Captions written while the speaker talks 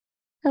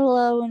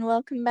Hello and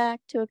welcome back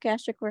to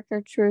Akashic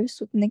Record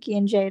Truths with Nicki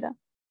and Jada.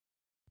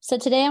 So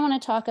today I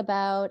want to talk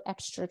about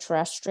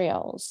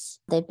extraterrestrials.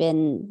 They've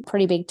been a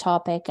pretty big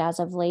topic as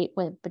of late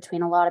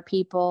between a lot of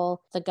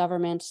people. The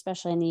government,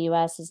 especially in the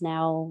US, is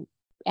now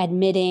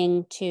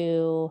admitting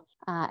to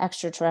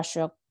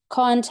extraterrestrial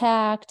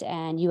contact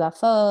and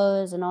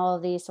UFOs and all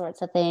of these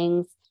sorts of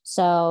things.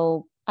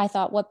 So I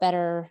thought, what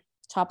better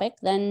topic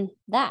than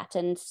that?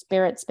 And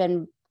Spirit's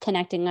been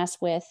connecting us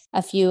with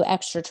a few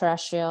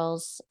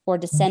extraterrestrials or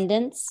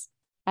descendants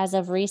as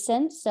of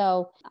recent.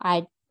 So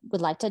I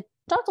would like to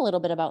talk a little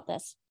bit about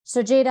this.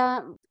 So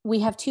Jada, we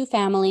have two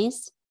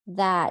families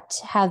that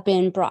have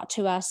been brought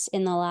to us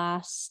in the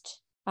last,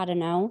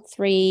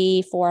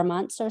 3-4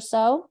 months or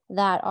so,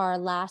 that are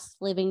last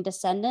living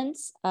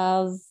descendants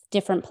of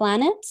different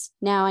planets.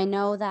 Now, I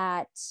know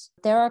that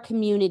there are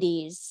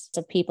communities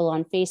of people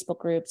on Facebook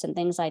groups and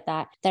things like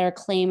that that are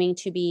claiming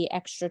to be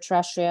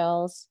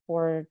extraterrestrials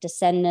or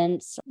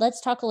descendants.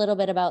 Let's talk a little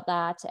bit about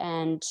that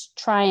and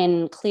try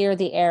and clear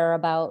the air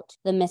about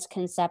the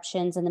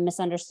misconceptions and the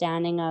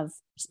misunderstanding of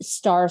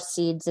star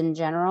seeds in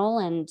general.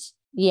 And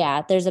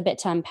yeah, there's a bit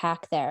to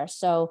unpack there.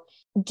 So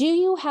do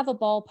you have a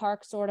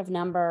ballpark sort of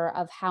number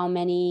of how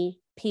many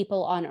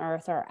people on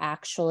Earth are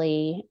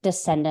actually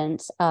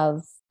descendants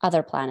of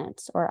other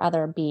planets or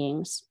other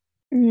beings?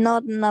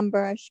 Not a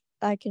number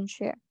I can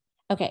share.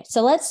 Okay,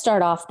 so let's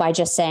start off by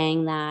just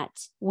saying that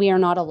we are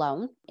not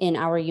alone in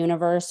our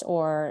universe,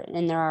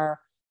 and there are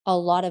a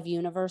lot of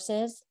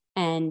universes,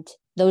 and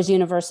those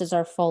universes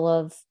are full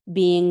of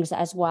beings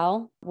as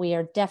well. We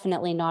are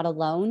definitely not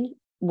alone.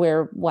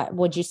 What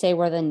would you say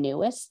we're the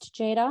newest,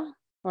 Jada,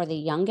 or the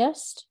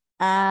youngest?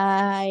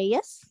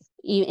 Yes.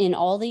 In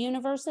all the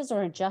universes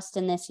or just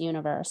in this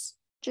universe?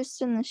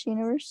 Just in this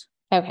universe.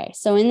 Okay,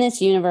 so in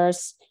this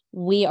universe,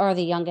 we are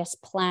the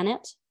youngest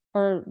planet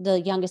or the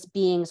youngest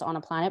beings on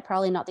a planet.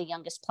 Probably not the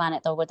youngest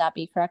planet, though. Would that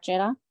be correct,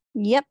 Jada?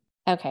 Yep.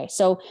 Okay,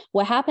 so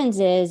what happens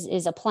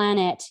is a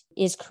planet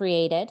is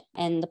created,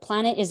 and the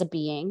planet is a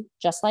being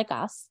just like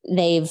us.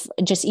 They've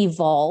just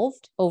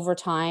evolved over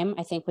time.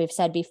 I think we've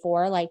said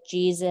before, like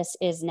Jesus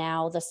is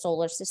now the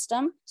solar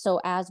system. So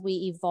as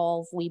we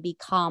evolve, we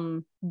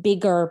become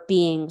bigger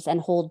beings and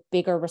hold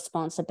bigger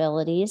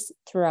responsibilities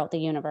throughout the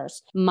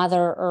universe.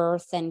 Mother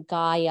Earth and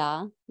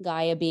Gaia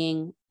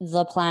being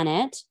the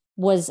planet,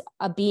 was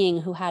a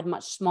being who had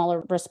much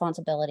smaller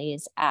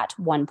responsibilities at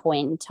one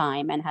point in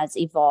time and has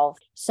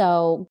evolved.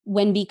 So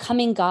when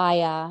becoming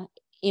Gaia,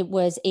 it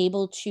was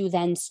able to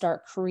then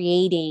start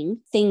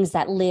creating things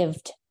that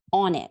lived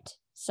on it.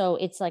 So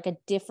it's like a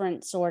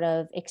different sort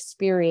of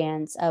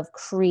experience of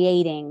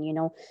creating,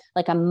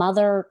 like a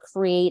mother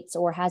creates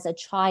or has a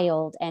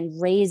child and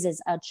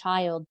raises a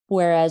child,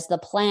 whereas the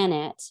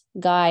planet,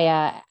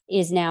 Gaia,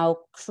 is now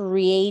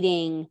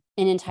creating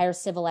an entire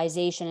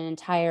civilization, an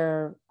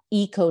entire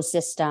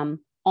ecosystem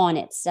on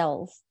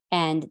itself.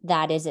 And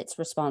that is its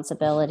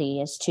responsibility,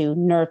 is to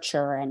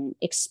nurture and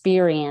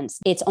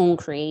experience its own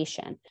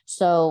creation.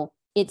 So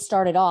it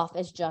started off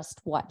as just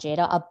what,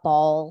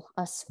 Jada?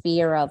 A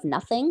sphere of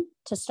nothing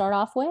to start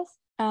off with?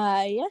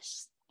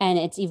 Yes. And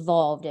it's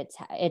evolved.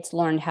 It's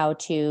learned how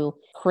to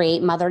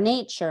create Mother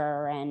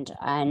Nature and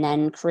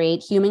then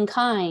create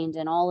humankind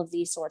and all of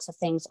these sorts of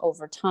things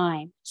over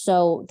time.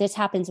 So this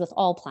happens with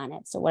all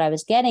planets. So what I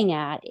was getting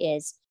at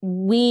is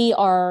we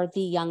are the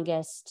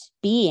youngest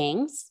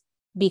beings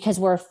because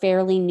we're a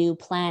fairly new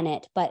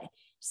planet. But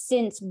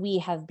since we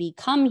have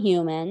become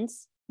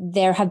humans,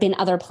 there have been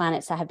other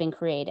planets that have been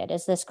created.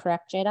 Is this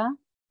correct, Jada?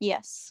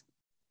 Yes.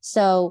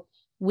 So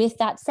with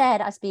that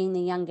said, us being the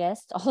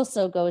youngest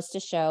also goes to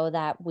show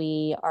that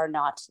we are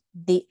not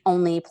the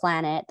only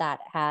planet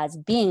that has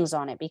beings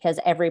on it, because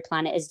every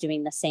planet is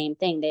doing the same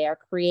thing. They are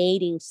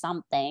creating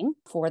something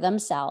for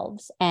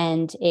themselves,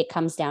 and it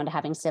comes down to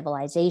having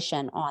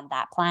civilization on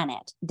that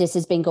planet. This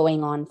has been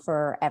going on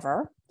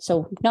forever.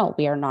 So no,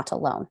 we are not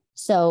alone.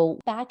 So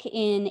back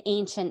in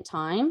ancient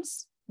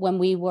times, when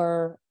we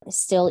were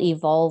still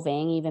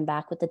evolving, even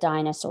back with the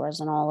dinosaurs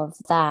and all of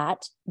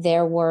that,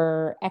 there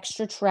were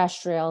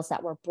extraterrestrials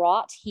that were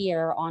brought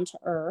here onto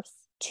Earth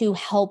to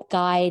help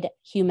guide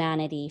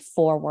humanity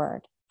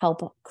forward,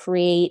 help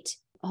create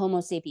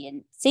Homo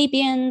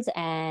Sapiens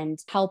and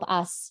help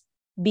us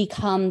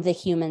become the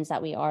humans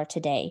that we are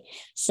today.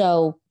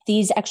 So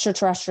these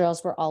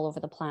extraterrestrials were all over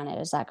the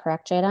planet. Is that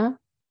correct, Jada?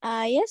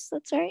 Yes,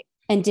 that's right.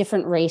 And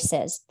different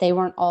races. They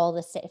weren't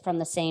all from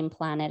the same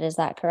planet. Is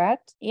that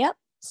correct? Yep.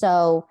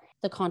 So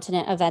the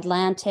continent of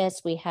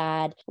Atlantis, we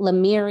had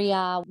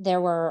Lemuria.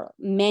 There were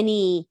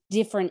many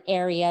different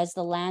areas.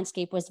 The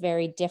landscape was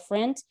very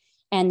different,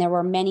 and there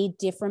were many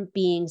different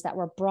beings that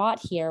were brought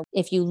here.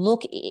 If you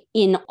look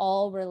in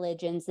all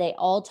religions, they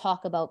all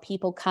talk about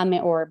people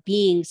coming or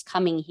beings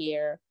coming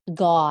here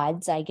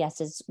gods, I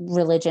guess, is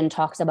religion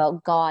talks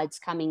about gods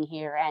coming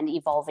here and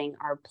evolving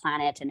our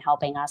planet and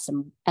helping us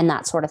and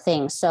that sort of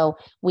thing. So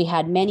we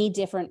had many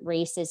different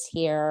races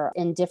here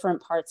in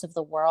different parts of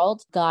the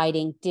world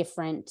guiding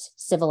different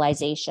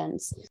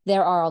civilizations.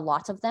 There are a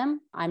lot of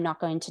them. I'm not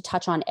going to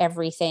touch on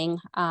everything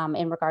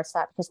in regards to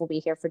that because we'll be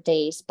here for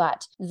days,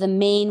 but the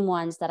main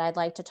ones that I'd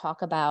like to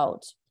talk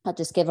about, I'll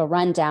just give a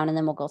rundown and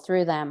then we'll go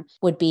through them,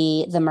 would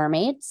be the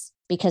mermaids,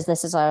 because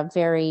this is a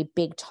very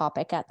big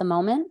topic at the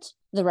moment.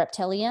 The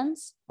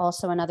Reptilians,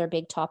 also another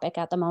big topic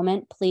at the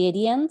moment.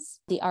 Pleiadians,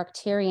 the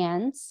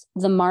Arcturians,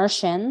 the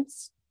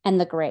Martians, and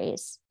the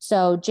Greys.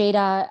 So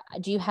Jada,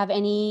 do you have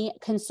any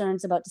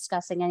concerns about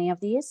discussing any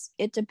of these?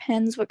 It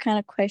depends what kind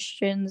of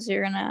questions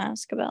you're going to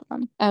ask about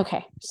them.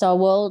 Okay, so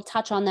we'll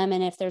touch on them,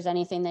 and if there's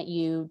anything that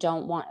you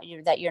don't want,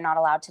 that you're not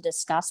allowed to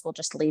discuss, we'll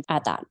just leave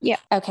at that. Yeah.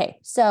 Okay,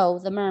 so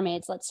the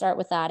mermaids, let's start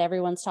with that.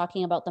 Everyone's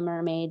talking about the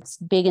mermaids,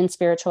 big in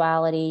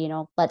spirituality,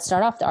 let's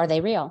start off. Are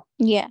they real?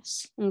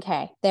 Yes.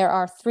 Okay, there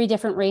are 3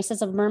 different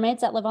races of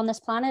mermaids that live on this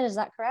planet. Is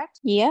that correct?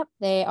 Yep.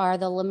 They are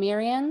the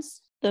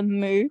Lemurians.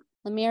 The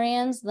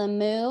Lemurians, the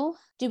Mu.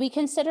 Do we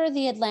consider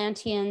the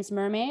Atlantians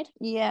mermaid?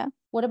 Yeah.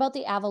 What about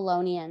the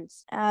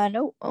Avalonians?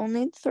 No,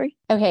 only 3.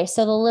 Okay,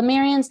 so the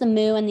Lemurians, the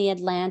Mu, and the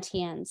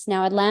Atlantians.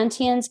 Now,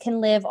 Atlantians can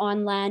live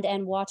on land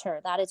and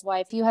water. That is why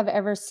if you have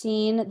ever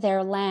seen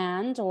their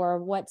land or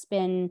what's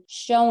been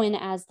shown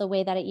as the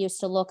way that it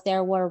used to look,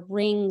 there were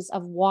rings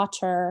of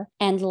water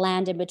and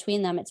land in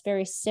between them. It's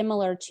very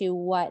similar to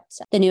what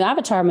the new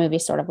Avatar movie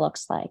sort of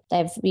looks like. They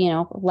have,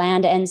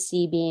 land and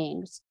sea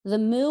beings. The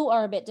Mu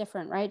are a bit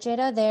different, right,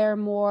 Jada? They're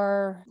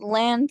more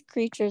land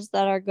creatures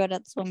that are good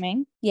at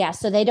swimming. Yeah,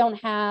 so they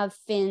don't have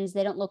fins.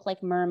 They don't look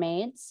like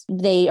mermaids.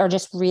 They are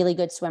just really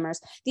good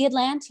swimmers. The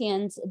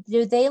Atlanteans,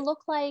 do they look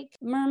like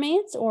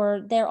mermaids,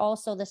 or they're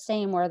also the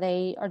same where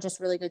they are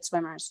just really good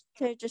swimmers?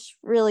 They're just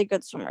really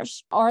good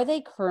swimmers. Are they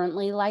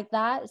currently like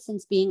that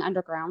since being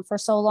underground for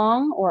so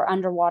long or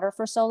underwater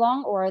for so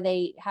long, or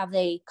have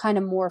they kind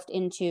of morphed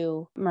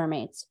into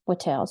mermaids with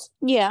tails?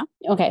 Yeah.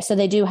 Okay, so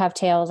they do have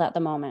tails at the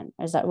moment.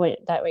 Is that what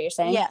you're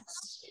saying? Yes.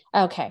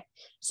 Okay.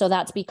 So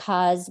that's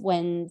because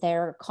when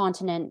their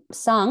continent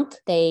sunk,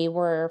 they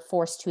were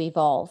forced to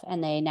evolve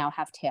and they now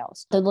have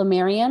tails. The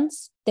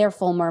Lemurians, they're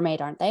full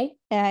mermaid, aren't they?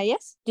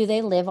 Yes. Do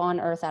they live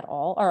on Earth at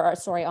all? Or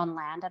on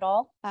land at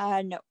all?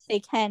 No, they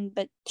can,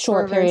 but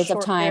short periods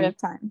of time.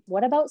 time.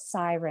 What about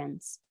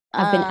sirens?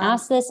 I've been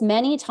asked this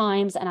many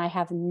times and I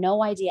have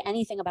no idea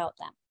anything about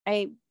them.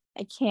 I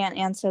can't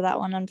answer that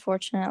one,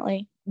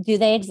 unfortunately. Do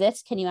they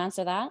exist? Can you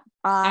answer that?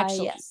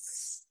 Actually,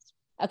 yes.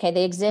 Okay,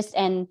 they exist.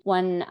 And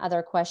one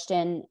other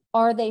question,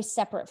 are they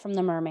separate from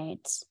the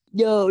mermaids?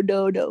 No.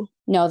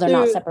 No, they're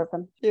not separate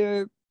from...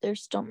 They're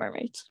still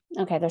mermaids.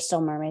 Okay, they're still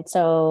mermaids.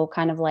 So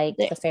kind of like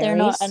the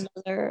fairies.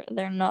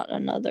 They're not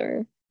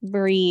another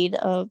breed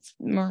of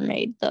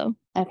mermaid, though.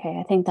 Okay,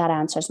 I think that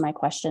answers my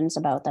questions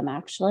about them,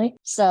 actually.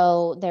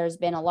 So there's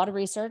been a lot of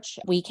research.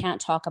 We can't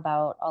talk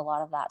about a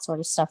lot of that sort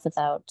of stuff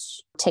without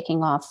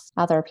ticking off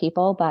other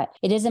people, but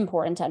it is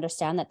important to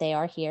understand that they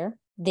are here.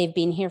 They've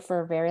been here for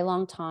a very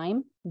long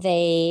time.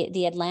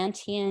 The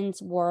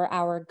Atlanteans were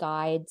our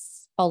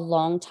guides a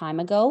long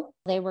time ago.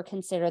 They were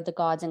considered the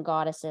gods and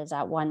goddesses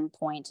at one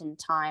point in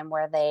time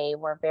where they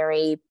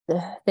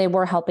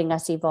were helping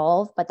us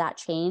evolve, but that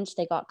changed.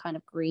 They got kind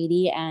of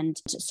greedy and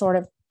sort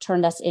of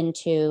turned us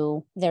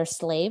into their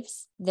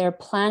slaves. Their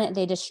planet,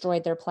 they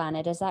destroyed their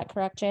planet. Is that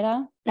correct,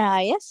 Jada?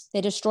 Yes.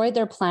 They destroyed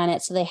their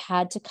planet, so they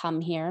had to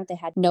come here. They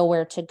had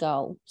nowhere to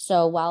go.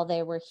 So while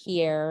they were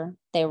here,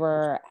 they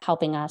were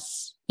helping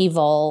us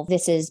evolve.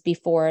 This is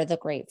before the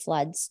Great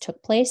Floods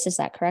took place. Is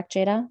that correct,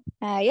 Jada?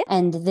 Yeah.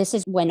 And this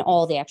is when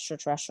all the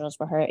extraterrestrials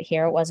were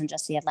here. It wasn't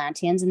just the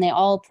Atlanteans, and they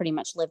all pretty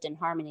much lived in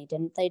harmony,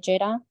 didn't they,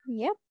 Jada?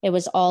 Yep. It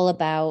was all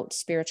about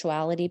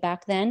spirituality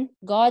back then.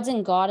 Gods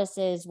and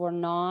goddesses were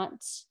not...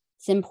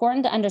 It's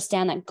important to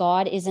understand that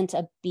God isn't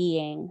a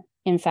being.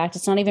 In fact,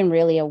 it's not even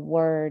really a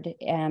word,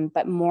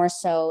 but more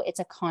so it's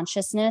a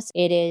consciousness.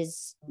 It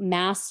is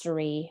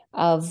mastery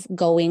of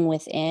going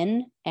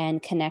within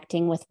and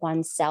connecting with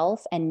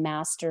oneself and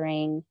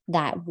mastering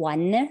that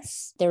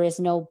oneness. There is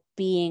no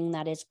being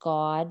that is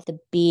God. The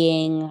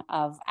being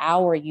of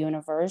our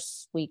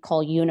universe, we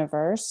call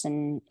universe,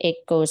 and it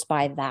goes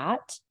by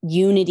that.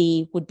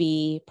 Unity would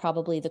be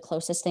probably the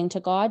closest thing to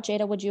God.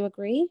 Jada, would you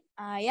agree?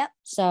 Yep.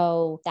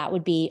 So that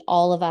would be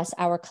all of us,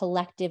 our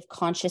collective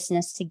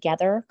consciousness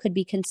together could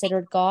be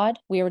considered God.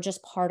 We are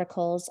just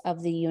particles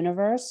of the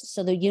universe.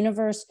 So the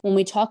universe, when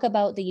we talk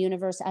about the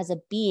universe as a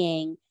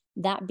being,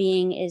 that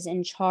being is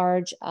in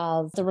charge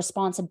of the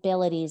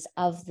responsibilities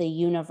of the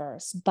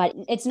universe, but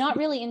it's not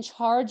really in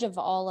charge of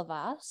all of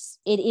us.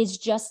 It is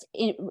just,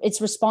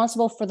 it's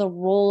responsible for the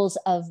roles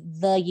of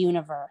the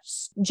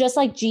universe. Just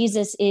like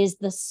Jesus is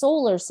the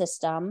solar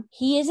system,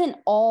 he isn't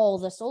all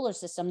the solar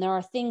system. There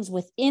are things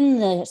within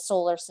the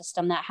solar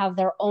system that have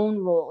their own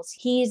roles.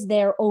 He's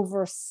there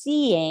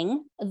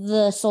overseeing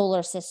the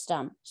solar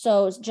system.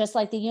 So just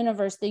like the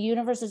universe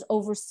is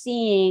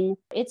overseeing,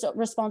 it's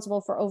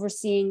responsible for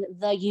overseeing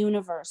the universe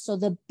universe. So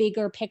the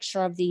bigger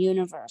picture of the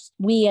universe.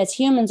 We as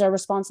humans are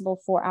responsible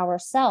for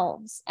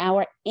ourselves,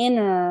 our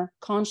inner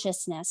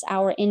consciousness,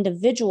 our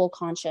individual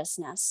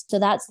consciousness. So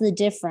that's the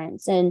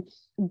difference. And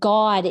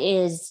God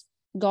is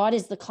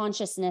the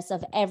consciousness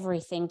of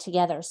everything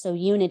together. So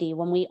unity,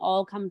 when we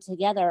all come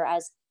together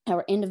as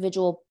our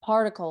individual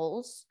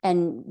particles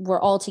and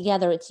we're all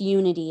together, it's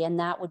unity, and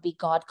that would be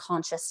God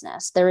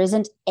consciousness. There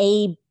isn't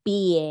a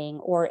being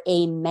or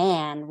a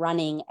man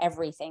running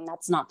everything.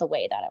 That's not the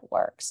way that it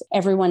works.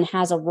 Everyone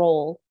has a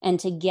role, and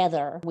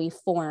together we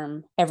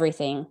form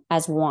everything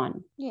as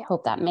one. Yeah.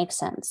 Hope that makes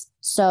sense.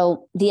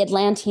 So the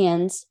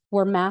Atlanteans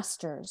were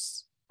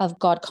masters of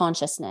God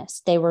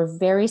consciousness. They were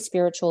very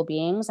spiritual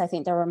beings. I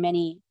think there were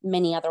many,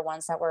 many other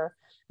ones that were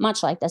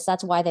much like this.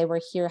 That's why they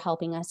were here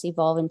helping us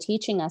evolve and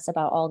teaching us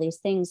about all these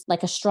things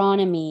like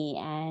astronomy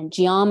and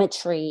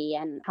geometry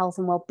and health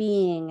and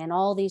well-being and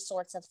all these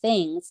sorts of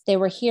things. They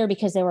were here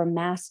because they were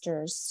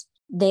masters.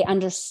 They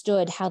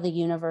understood how the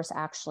universe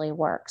actually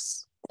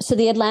works. So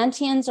the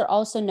Atlanteans are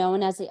also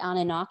known as the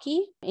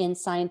Anunnaki in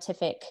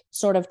scientific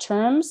sort of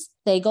terms.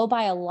 They go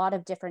by a lot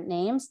of different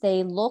names.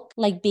 They look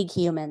like big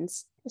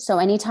humans. So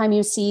anytime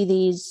you see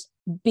these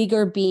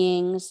bigger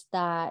beings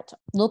that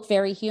look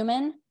very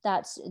human,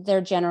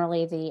 they're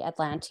generally the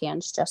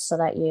Atlanteans, just so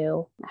that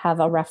you have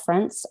a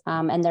reference.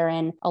 And they're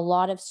in a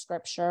lot of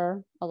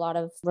scripture, a lot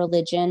of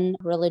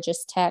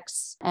religious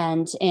texts,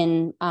 and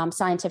in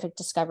scientific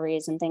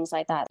discoveries and things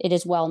like that. It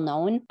is well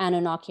known.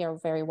 Anunnaki are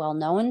very well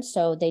known,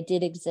 so they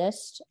did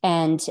exist.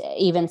 And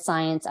even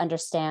science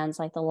understands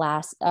like the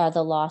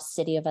lost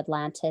city of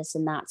Atlantis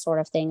and that sort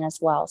of thing as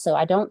well. So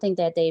I don't think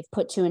that they've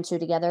put two and two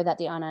together that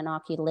the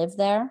Anunnaki live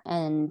there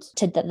and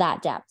to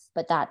that depth,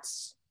 but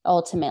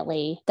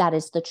ultimately, that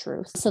is the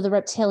truth. So the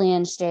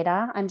reptilians,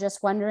 Jada, I'm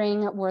just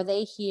wondering, were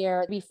they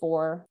here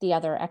before the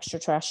other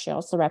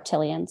extraterrestrials, the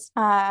reptilians?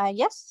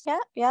 Yes. Yeah,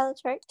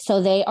 that's right. So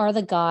they are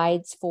the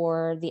guides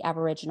for the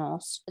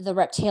aboriginals. The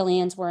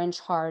reptilians were in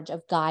charge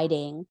of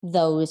guiding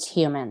those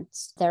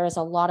humans. There is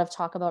a lot of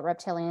talk about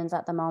reptilians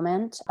at the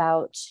moment,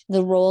 about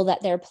the role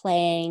that they're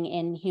playing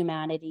in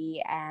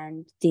humanity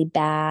and the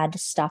bad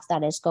stuff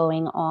that is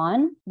going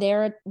on.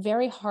 They're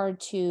very hard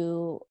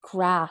to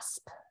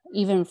grasp,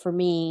 even for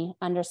me,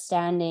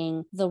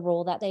 understanding the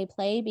role that they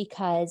play,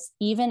 because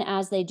even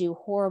as they do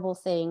horrible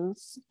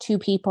things to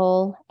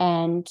people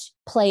and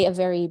play a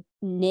very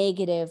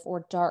negative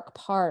or dark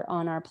part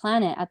on our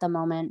planet at the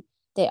moment,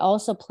 they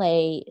also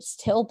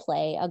still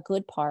play a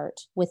good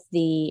part with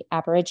the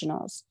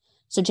aboriginals.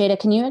 So Jada,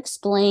 can you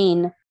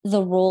explain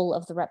the role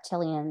of the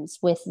reptilians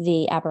with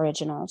the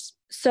aboriginals?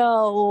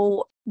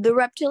 So the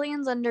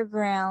reptilians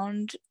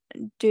underground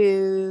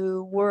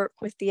do work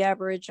with the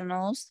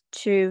aboriginals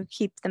to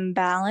keep them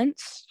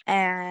balanced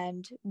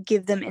and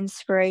give them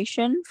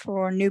inspiration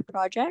for new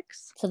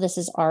projects. So this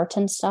is art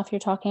and stuff you're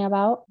talking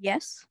about?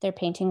 Yes. Their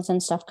paintings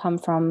and stuff come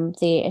from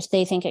they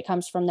think it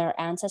comes from their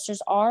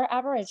ancestors. Are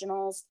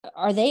aboriginals,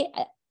 are the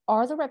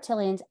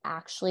reptilians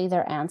actually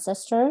their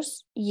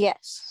ancestors?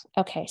 Yes.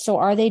 Okay, so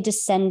are they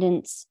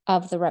descendants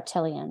of the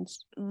reptilians?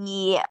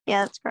 Yeah,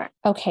 that's correct.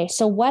 Okay,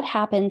 so what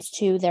happens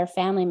to their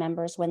family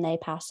members when they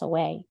pass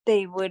away?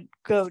 They would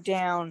go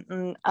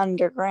down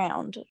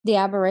underground. The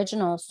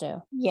aboriginals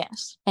do?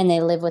 Yes. And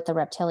they live with the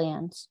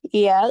reptilians?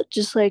 Yeah,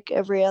 just like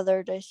every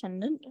other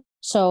descendant.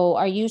 So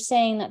are you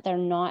saying that they're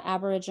not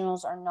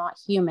aboriginals or not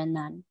human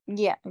then?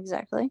 Yeah,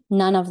 exactly.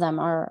 None of them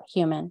are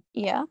human?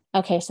 Yeah.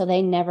 Okay, so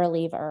they never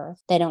leave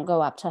Earth. They don't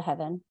go up to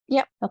heaven?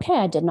 Yep. Okay,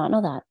 I did not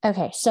know that.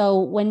 Okay, so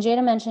when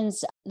Jada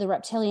mentions the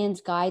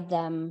reptilians guide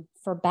them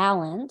for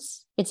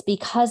balance, it's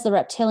because the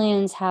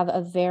reptilians have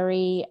a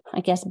very,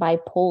 I guess,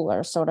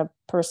 bipolar sort of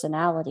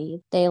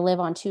personality. They live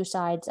on two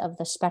sides of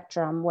the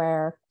spectrum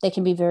where they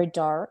can be very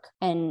dark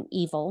and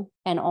evil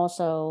and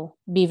also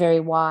be very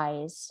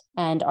wise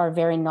and are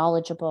very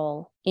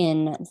knowledgeable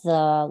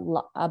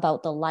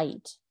about the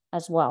light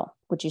as well.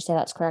 Would you say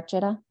that's correct,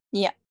 Jada?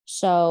 Yeah.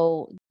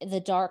 So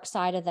the dark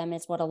side of them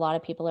is what a lot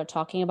of people are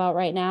talking about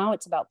right now.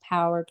 It's about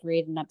power,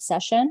 greed, and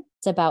obsession.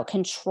 It's about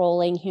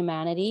controlling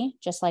humanity,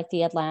 just like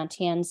the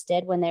Atlanteans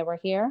did when they were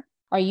here.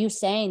 Are you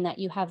saying that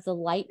you have the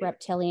light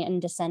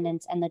reptilian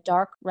descendants and the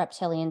dark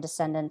reptilian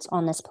descendants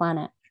on this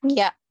planet?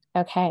 Yeah.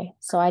 Okay,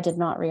 so I did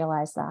not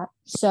realize that.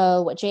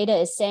 So what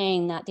Jada is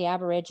saying that the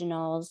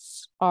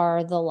aboriginals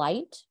are the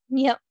light?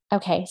 Yep.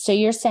 Okay, so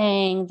you're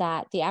saying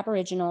that the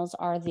aboriginals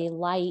are the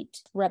light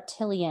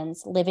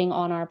reptilians living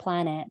on our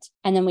planet.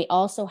 And then we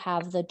also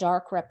have the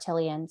dark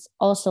reptilians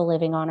also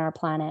living on our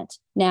planet.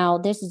 Now,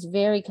 this is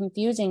very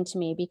confusing to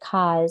me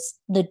because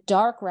the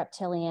dark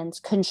reptilians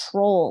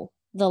control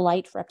the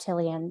light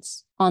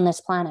reptilians on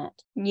this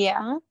planet.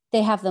 Yeah.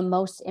 They have the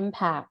most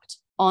impact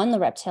on the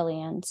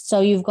reptilians. So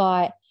you've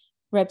got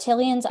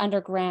reptilians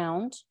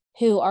underground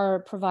who are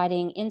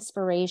providing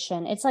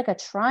inspiration. It's like a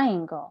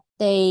triangle.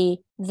 The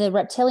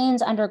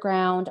reptilians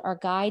underground are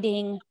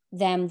guiding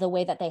them the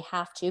way that they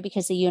have to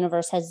because the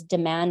universe has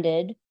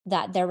demanded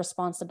that they're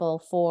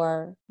responsible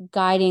for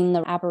guiding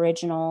the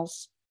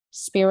aboriginals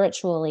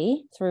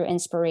spiritually through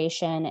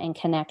inspiration and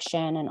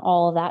connection and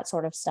all of that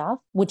sort of stuff,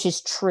 which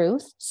is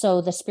truth.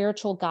 So the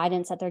spiritual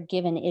guidance that they're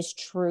given is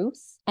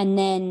truth. And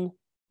then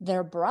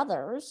their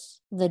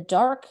brothers, the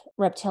dark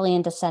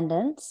reptilian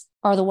descendants,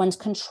 are the ones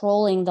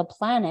controlling the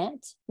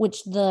planet,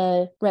 which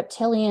the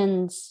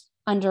reptilians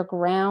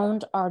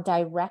underground are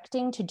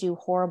directing to do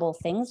horrible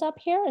things up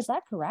here. Is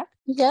that correct?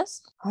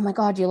 Yes. Oh my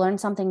God, you learn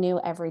something new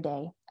every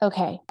day.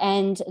 Okay.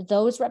 And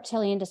those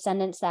reptilian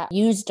descendants that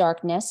use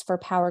darkness for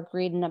power,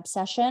 greed, and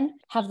obsession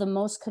have the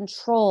most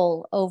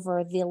control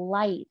over the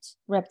light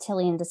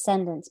reptilian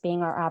descendants,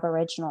 being our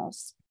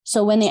aboriginals.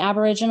 So when the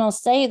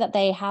aboriginals say that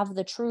they have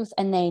the truth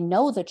and they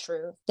know the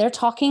truth, they're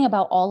talking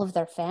about all of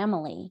their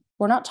family.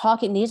 We're not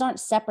talking, these aren't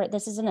separate.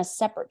 This isn't a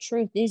separate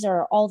truth. These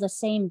are all the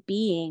same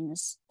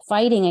beings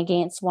fighting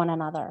against one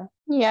another.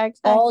 Yeah,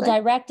 exactly. All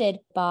directed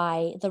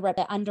by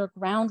the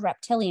underground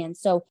reptilians.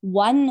 So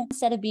one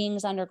set of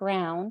beings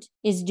underground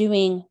is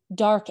doing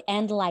dark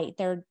and light.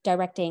 They're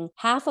directing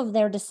half of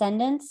their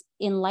descendants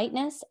in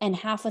lightness and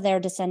half of their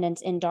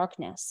descendants in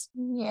darkness.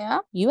 Yeah.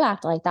 You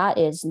act like that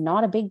is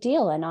not a big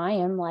deal, and I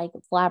am like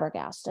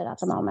flabbergasted at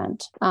the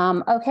moment.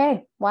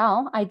 Okay,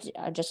 well, I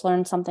just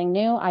learned something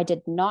new. I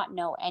did not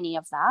know any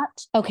of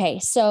that. Okay,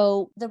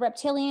 so the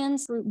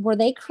reptilians, were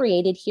they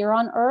created here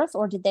on Earth,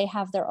 or did they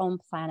have their own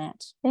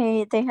planet?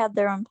 They had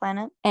their own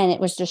planet. And it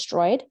was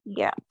destroyed?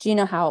 Yeah. Do you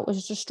know how it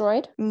was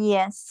destroyed?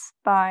 Yes,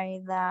 by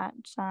that.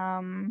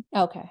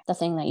 Okay, the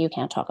thing that you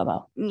can't talk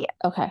about. Yeah.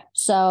 Okay,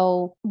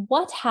 so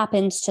what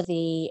happens to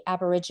the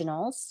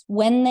Aboriginals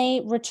when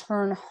they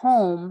return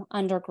home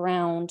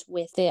underground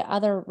with the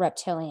other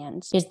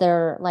reptilians? Is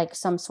there like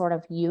some sort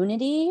of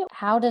unity?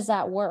 How does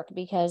that work?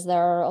 Because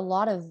there are a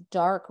lot of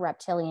dark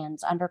reptilians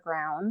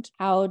underground.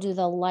 How do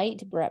the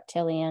light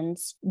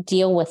reptilians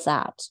deal with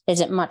that?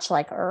 Is it much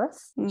like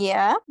Earth?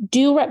 Yeah.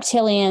 Do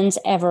reptilians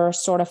ever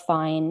sort of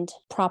find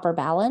proper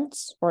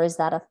balance, or is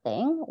that a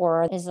thing?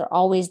 Or is there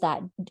always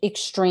that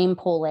extreme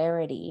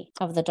polarity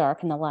of the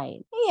dark and the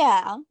light?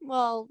 Yeah.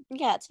 Well,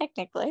 yeah,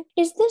 technically.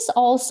 Is this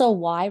also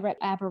why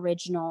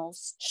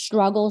Aboriginals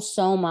struggle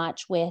so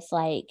much with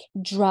like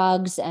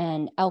drugs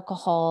and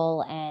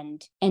alcohol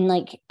and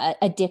like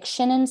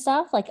addiction and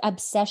stuff, like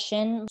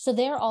obsession? So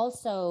they're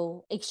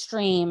also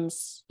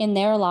extremes in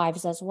their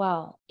lives as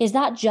well. Is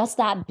that just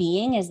that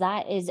being? Is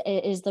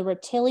the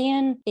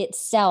reptilian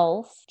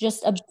itself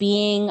just a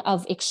being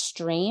of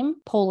extreme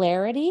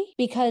polarity?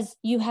 Because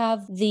you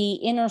have the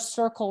inner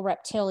circle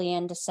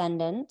reptilian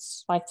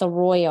descendants, like the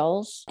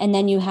royals, and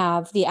then you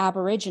have the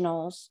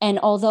aboriginals. And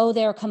although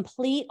they're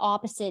complete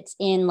opposites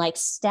in like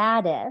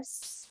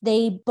status,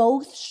 they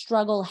both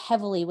struggle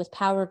heavily with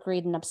power,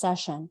 greed, and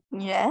obsession.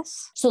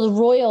 Yes. So the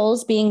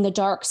royals, being the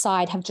dark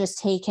side, have just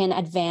taken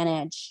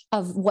advantage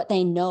of what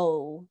they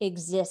know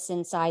exists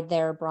inside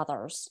their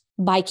brothers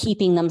by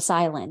keeping them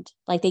silent.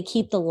 Like they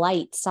keep the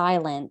light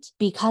silent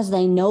because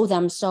they know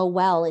them so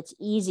well. It's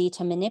easy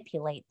to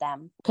manipulate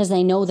them because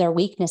they know their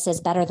weaknesses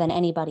better than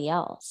anybody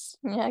else.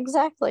 Yeah,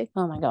 exactly.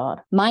 Oh my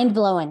God. Mind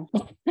blowing.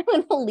 I'm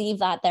going to leave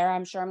that there.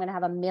 I'm sure I'm going to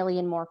have a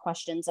million more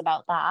questions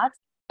about that.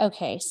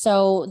 Okay,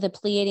 so the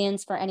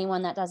Pleiadians, for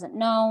anyone that doesn't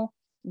know,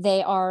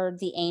 they are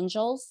the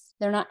angels.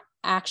 They're not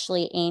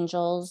actually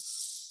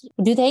angels.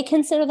 Do they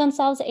consider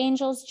themselves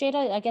angels,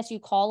 Jada? I guess you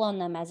call on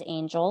them as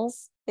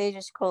angels. They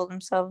just call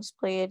themselves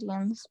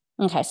Pleiadians.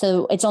 Okay,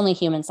 so it's only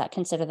humans that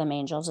consider them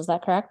angels. Is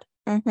that correct?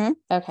 Mm-hmm.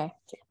 Okay,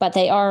 but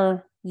they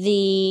are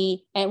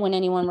and when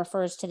anyone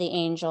refers to the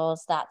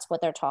angels, that's what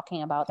they're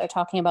talking about. They're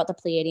talking about the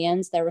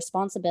Pleiadians. Their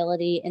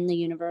responsibility in the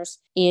universe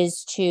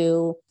is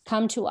to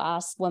come to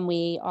us when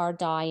we are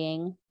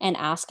dying and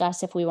ask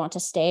us if we want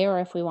to stay or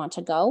if we want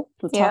to go.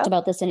 We've talked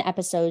about this in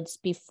episodes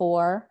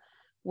before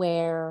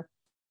where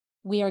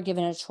we are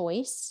given a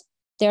choice.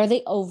 They're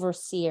the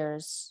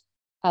overseers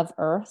of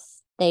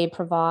Earth. They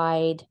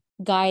provide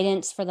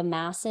guidance for the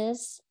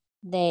masses.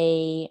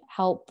 They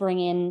help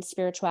bring in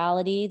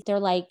spirituality. They're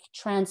like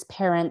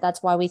transparent.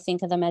 That's why we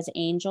think of them as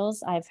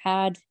angels.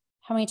 How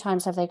many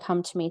times have they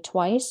come to me?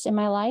 Twice in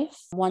my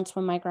life. Once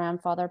when my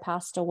grandfather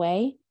passed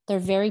away. They're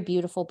very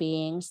beautiful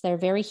beings. They're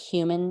very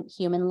human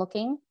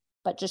looking,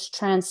 but just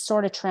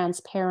sort of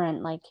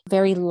transparent, like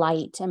very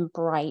light and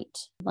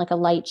bright, like a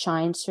light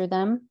shines through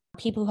them.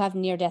 People who have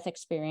near-death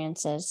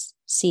experiences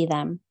see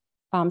them.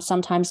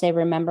 Sometimes they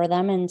remember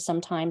them and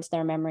sometimes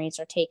their memories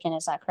are taken.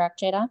 Is that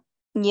correct, Jada?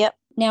 Yep.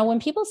 Now, when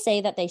people say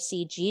that they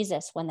see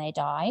Jesus when they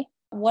die,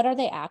 what are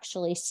they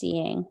actually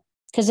seeing?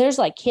 Because there's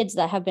like kids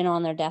that have been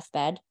on their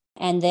deathbed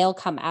and they'll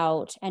come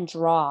out and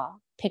draw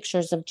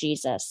pictures of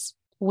Jesus.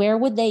 Where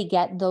would they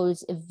get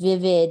those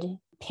vivid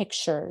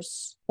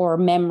pictures or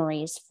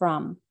memories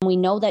from? We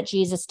know that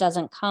Jesus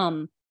doesn't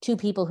come to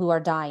people who are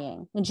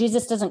dying. And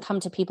Jesus doesn't come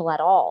to people at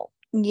all.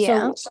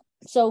 Yeah.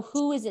 So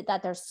who is it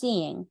that they're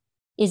seeing?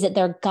 Is it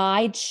their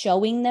guide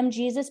showing them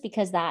Jesus?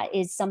 Because that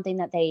is something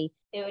that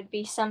it would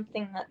be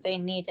something that they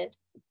needed.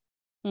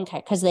 Okay,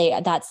 because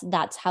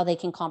that's how they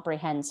can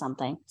comprehend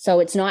something.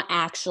 So it's not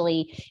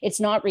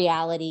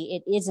reality.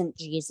 It isn't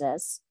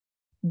Jesus,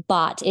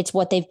 but it's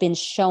what they've been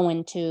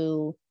shown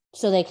to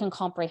so they can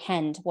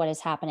comprehend what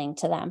is happening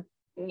to them.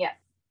 Yeah.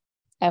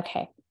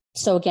 Okay.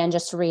 So again,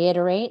 just to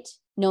reiterate,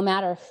 no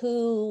matter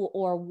who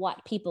or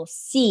what people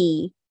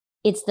see,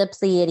 it's the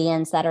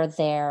Pleiadians that are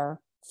there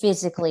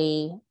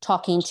physically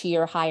talking to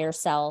your higher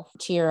self,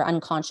 to your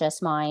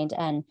unconscious mind,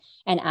 and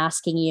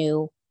asking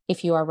you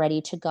if you are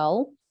ready to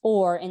go,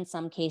 or in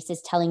some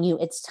cases telling you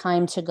it's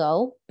time to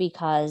go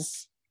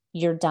because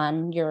you're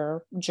done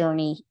your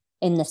journey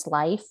in this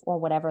life, or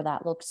whatever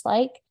that looks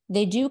like.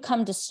 They do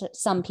come to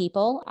some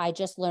people. I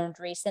just learned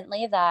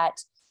recently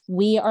that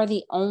we are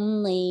the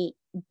only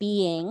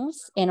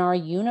beings in our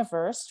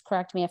universe,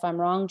 correct me if I'm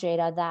wrong,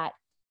 Jada, that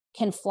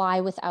can fly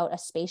without a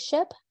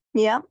spaceship.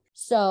 Yeah.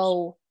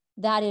 So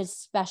that is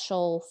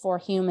special for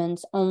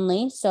humans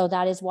only. So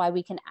that is why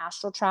we can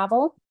astral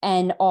travel,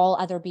 and all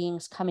other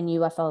beings come in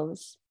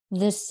UFOs.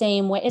 The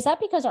same way. Is that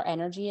because our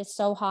energy is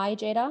so high,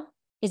 Jada?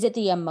 Is it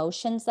the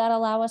emotions that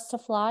allow us to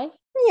fly?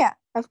 Yeah,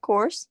 of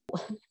course.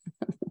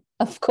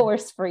 Of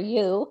course for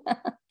you,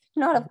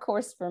 not of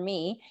course for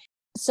me.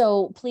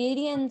 So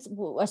Pleiadians,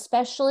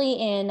 especially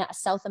in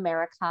South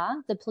America,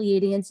 the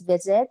Pleiadians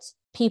visit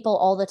people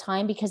all the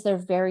time because they're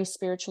very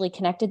spiritually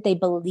connected. They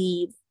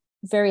believe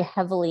very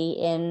heavily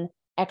in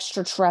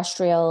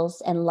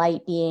extraterrestrials and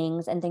light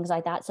beings and things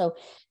like that. So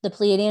the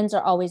Pleiadians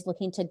are always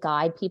looking to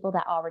guide people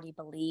that already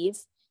believe.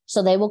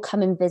 So they will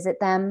come and visit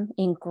them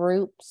in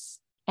groups,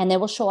 and they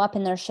will show up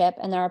in their ship.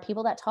 And there are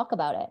people that talk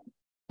about it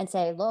and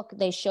say, look,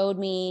 they showed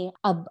me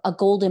a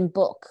golden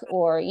book,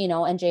 or,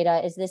 and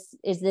Jada,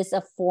 is this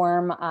a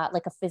form,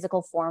 like a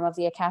physical form of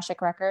the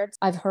Akashic records?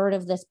 I've heard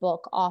of this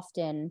book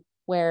often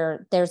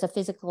where there's a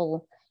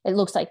physical, it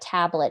looks like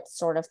tablets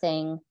sort of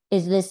thing.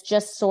 Is this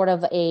just sort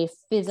of a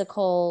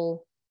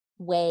physical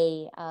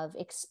way of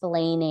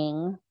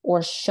explaining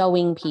or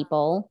showing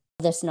people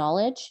this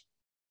knowledge?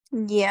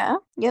 Yeah.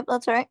 Yep,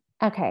 that's right.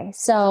 Okay.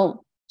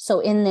 So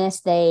in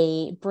this,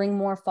 they bring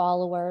more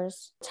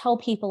followers, tell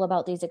people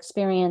about these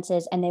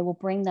experiences, and they will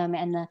bring them.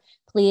 And the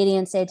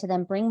Pleiadians say to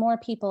them, bring more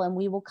people and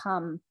we will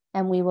come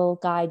and we will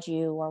guide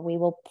you, or we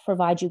will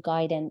provide you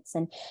guidance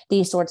and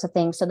these sorts of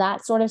things. So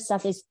that sort of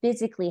stuff is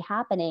physically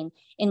happening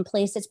in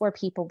places where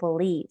people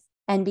believe.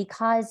 And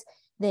because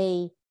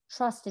they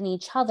trust in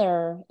each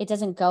other, it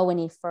doesn't go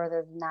any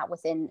further than that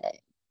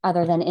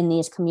other than in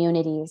these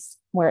communities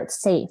where it's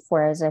safe.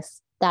 Whereas if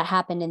that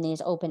happened in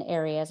these open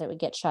areas, it would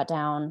get shut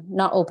down.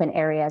 Not open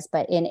areas,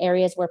 but in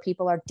areas where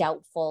people are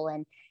doubtful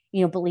and,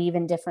 believe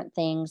in different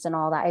things and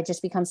all that, it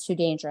just becomes too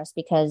dangerous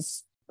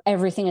because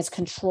everything is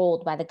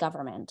controlled by the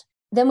government.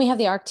 Then we have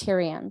the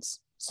Arcturians.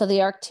 So the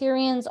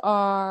Arcturians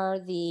are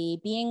the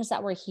beings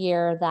that were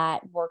here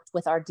that worked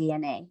with our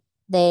DNA.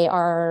 They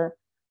are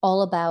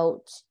all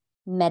about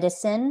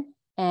medicine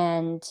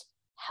and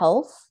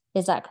health.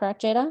 Is that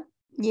correct, Jada?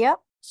 Yep.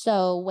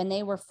 So when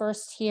they were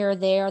first here,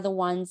 they are the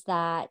ones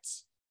that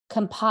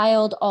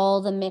compiled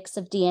all the mix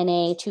of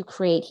DNA to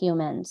create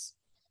humans.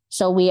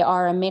 So we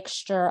are a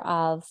mixture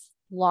of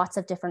lots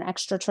of different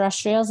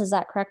extraterrestrials. Is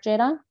that correct,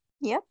 Jada?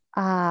 Yep.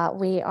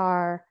 We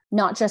are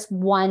not just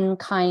one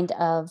kind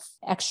of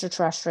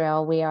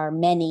extraterrestrial. We are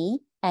many.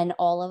 And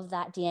all of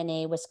that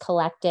DNA was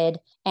collected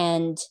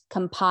and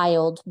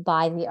compiled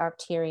by the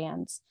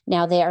Arcturians.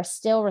 Now, they are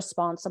still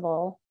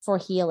responsible for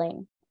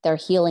healing. They're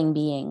healing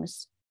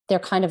beings. They're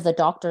kind of the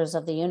doctors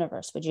of the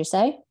universe, would you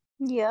say?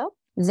 Yep.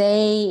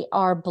 They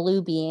are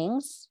blue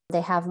beings.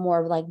 They have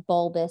more like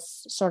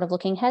bulbous sort of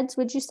looking heads,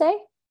 would you say?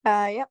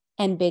 Yep.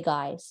 And big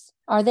eyes.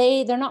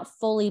 They're not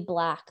fully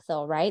black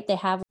though, right? They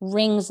have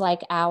rings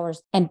like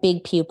ours and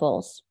big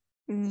pupils.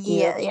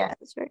 Yeah,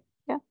 that's right.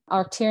 Yeah.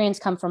 Arcturians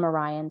come from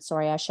Orion.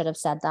 Sorry, I should have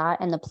said that.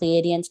 And the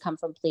Pleiadians come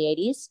from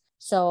Pleiades.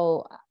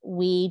 So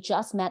we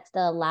just met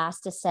the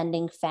last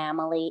descending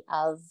family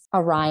of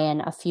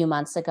Orion a few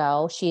months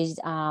ago. She's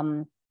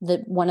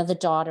one of the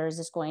daughters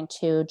is going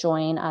to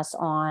join us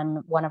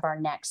on one of our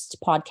next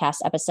podcast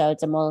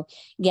episodes, and we'll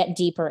get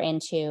deeper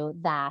into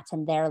that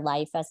and their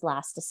life as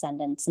last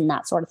descendants and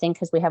that sort of thing,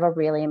 because we have a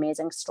really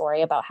amazing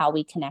story about how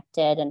we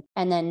connected,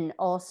 and then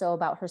also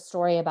about her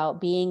story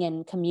about being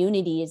in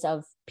communities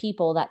of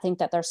people that think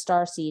that they're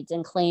starseeds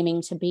and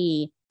claiming to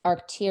be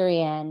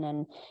Arcturian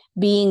and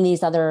being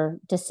these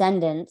other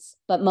descendants,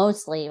 but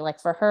mostly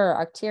like for her,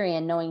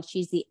 Arcturian, knowing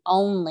she's the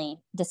only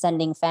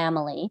descending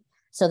family.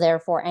 So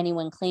therefore,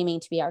 anyone claiming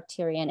to be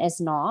Arcturian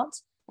is not.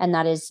 And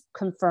that is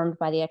confirmed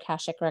by the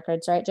Akashic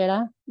records, right,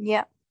 Jada?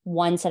 Yeah.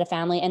 One set of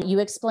family. And you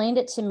explained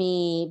it to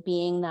me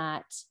being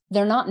that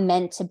they're not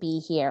meant to be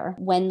here.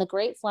 When the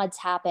Great Floods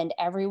happened,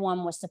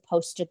 everyone was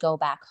supposed to go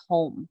back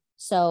home.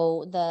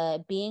 So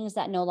the beings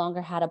that no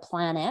longer had a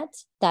planet,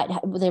 that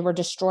they were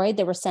destroyed,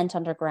 they were sent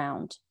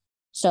underground.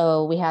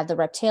 So we have the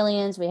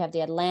Reptilians, we have the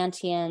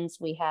Atlantians,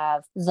 we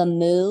have the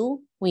Mu,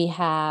 we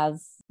have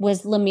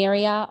Was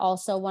Lemuria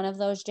also one of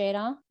those,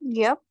 Jada?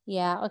 Yep.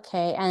 Yeah,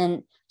 okay.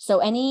 And so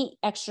any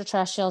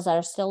extraterrestrials that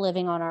are still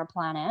living on our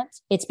planet,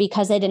 it's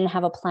because they didn't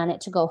have a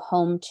planet to go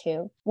home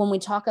to. When we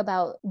talk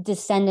about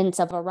descendants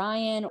of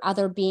Orion,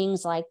 other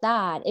beings like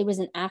that, it was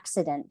an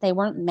accident. They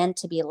weren't meant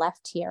to be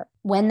left here.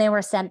 When they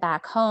were sent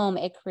back home,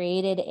 it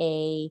created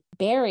a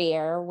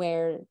barrier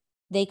where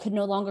they could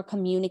no longer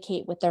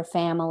communicate with their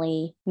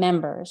family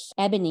members.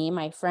 Ebony,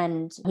 my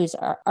friend who's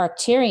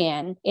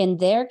Arcturian, in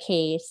their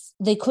case,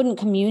 they couldn't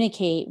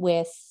communicate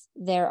with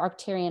their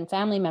Arcturian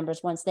family members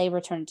once they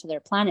returned to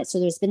their planet. So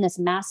there's been this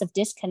massive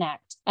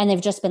disconnect and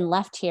they've just been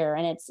left here.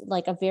 And it's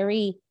like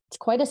it's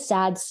quite a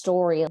sad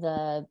story,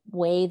 the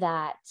way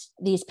that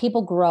these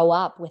people grow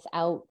up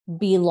without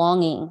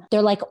belonging.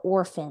 They're like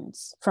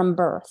orphans from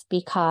birth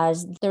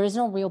because there is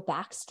no real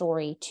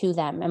backstory to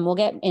them. And we'll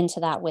get into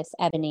that with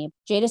Ebony.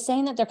 Jada's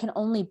saying that there can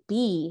only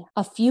be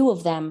a few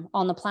of them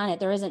on the planet.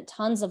 There isn't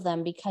tons of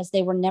them because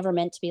they were never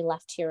meant to be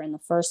left here in the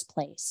first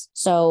place.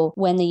 So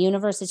when the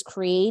universe is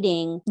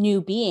creating new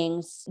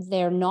beings,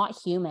 they're not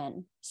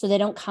human. So they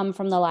don't come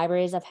from the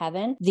libraries of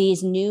heaven.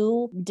 These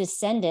new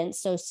descendants,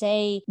 so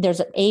say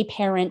there's a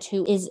parent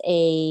who is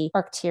a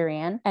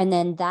Arcturian, and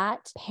then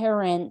that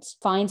parent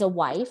finds a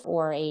wife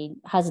or a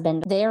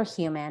husband. They're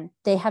human.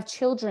 They have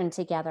children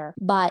together,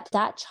 but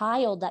that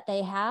child that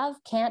they have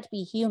can't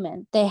be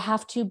human. They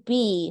have to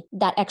be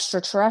that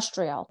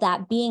extraterrestrial.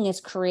 That being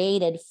is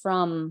created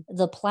from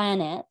the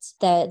planet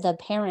that the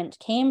parent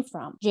came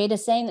from.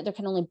 Jada's saying that there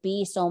can only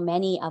be so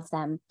many of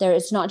them.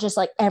 It's not just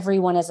like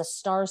everyone is a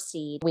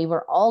starseed. We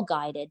were all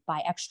guided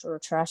by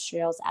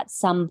extraterrestrials at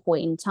some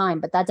point in time,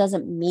 but that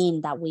doesn't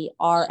mean that we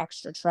are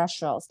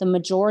extraterrestrials. The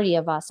majority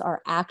of us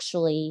are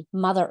actually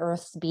Mother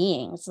Earth's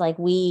beings. Like,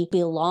 we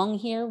belong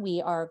here. We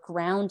are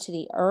ground to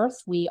the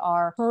earth. We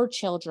are her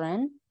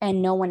children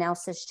and no one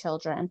else's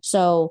children.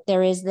 So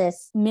there is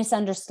this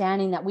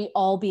misunderstanding that we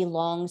all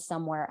belong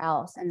somewhere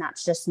else, and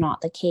that's just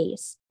not the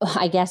case.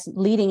 I guess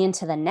leading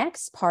into the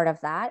next part of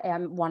that, I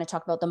want to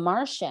talk about the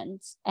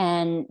Martians.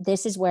 And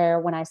this is where,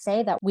 when I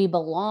say that we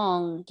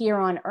belong here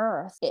on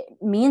Earth, it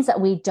means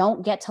that we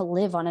don't get to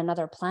live on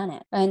another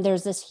planet. And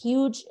there's this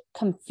huge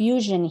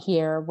confusion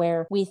here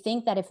where we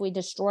think that if we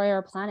destroy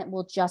our planet,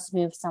 we'll just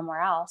move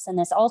somewhere else. And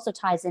this also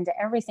ties into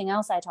everything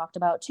else I talked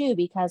about too,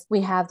 because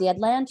we have the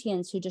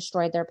Atlantians who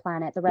destroyed their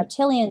planet, the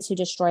Reptilians who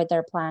destroyed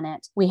their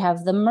planet. We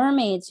have the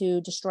mermaids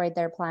who destroyed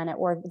their planet,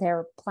 or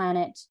their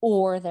planet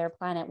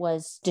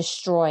was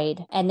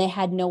destroyed and they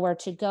had nowhere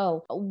to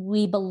go.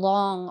 We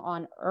belong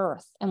on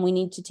Earth and we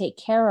need to take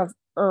care of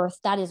Earth.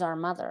 That is our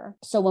mother.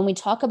 So when we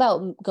talk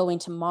about going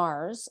to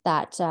Mars,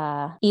 that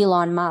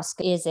Elon Musk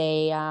is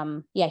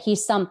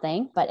he's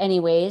something. But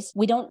anyways,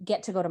 we don't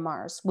get to go to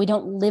Mars. We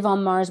don't live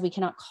on Mars. We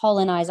cannot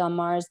colonize on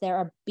Mars. There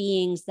are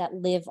beings that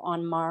live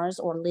on Mars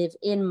or live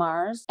in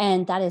Mars,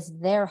 and that is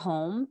their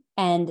home.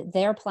 And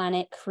their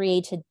planet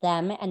created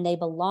them and they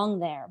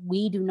belong there.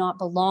 We do not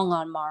belong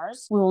on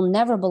Mars. We will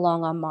never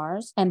belong on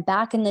Mars. And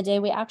back in the day,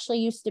 we actually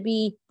used to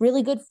be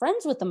really good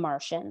friends with the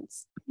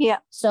Martians. Yeah.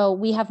 So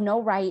we have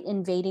no right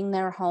invading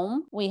their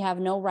home. We have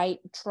no right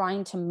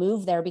trying to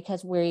move there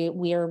because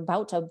we're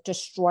about to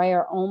destroy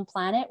our own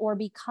planet, or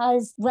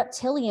because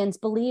reptilians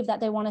believe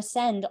that they want to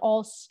send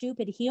all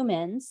stupid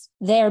humans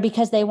there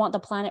because they want the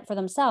planet for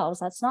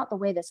themselves. That's not the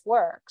way this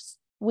works.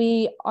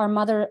 We are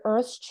Mother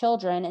Earth's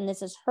children, and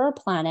this is her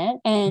planet,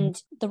 and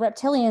the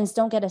reptilians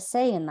don't get a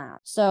say in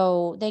that.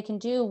 So they can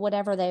do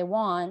whatever they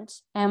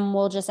want, and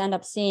we'll just end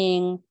up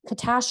seeing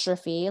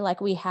catastrophe like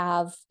we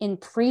have in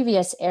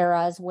previous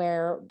eras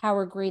where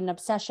power, greed, and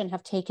obsession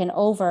have taken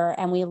over,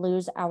 and we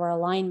lose our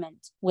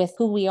alignment with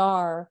who we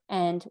are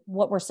and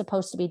what we're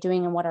supposed to be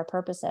doing and what our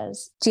purpose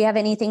is. Do you have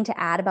anything to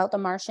add about the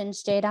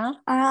Martians, Jada?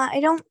 I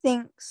don't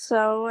think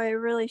so. I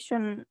really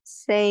shouldn't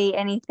say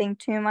anything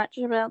too much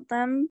about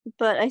them,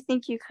 but I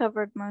think you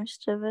covered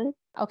most of it.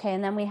 Okay,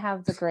 and then we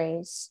have the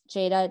Greys.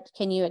 Jada,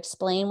 can you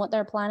explain what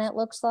their planet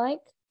looks like?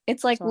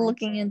 It's like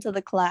looking into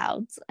the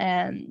clouds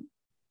and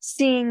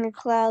seeing a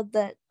cloud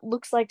that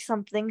looks like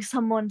something.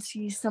 Someone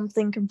sees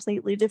something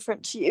completely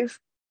different to you.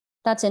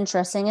 That's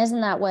interesting.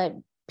 Isn't that what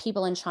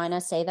people in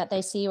China say that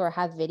they see or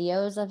have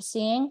videos of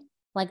seeing?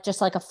 Like just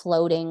like a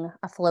floating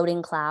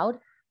cloud?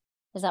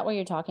 Is that what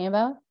you're talking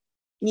about?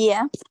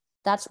 Yeah.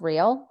 That's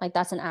real? Like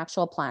that's an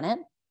actual planet?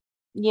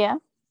 Yeah.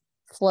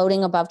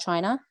 Floating above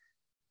China?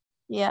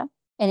 Yeah.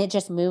 And it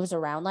just moves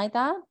around like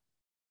that?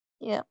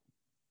 Yeah.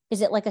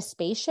 Is it like a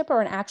spaceship or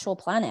an actual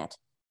planet?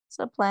 It's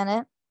a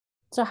planet.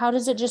 So how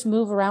does it just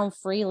move around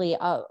freely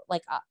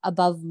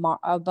above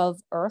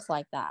Earth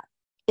like that?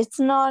 It's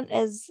not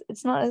as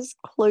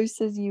close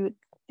as you would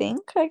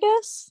think, I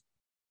guess.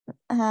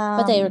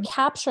 But they are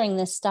capturing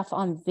this stuff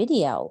on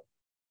video.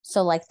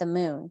 So like the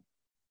moon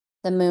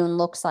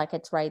looks like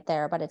it's right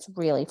there, but it's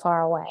really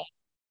far away.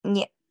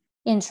 Yeah.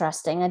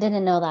 Interesting. I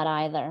didn't know that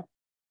either.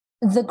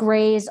 The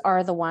Greys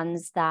are the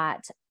ones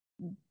that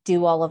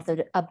do all of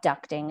the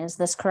abducting. Is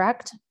this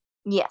correct?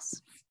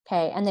 Yes.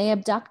 Okay. And they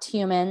abduct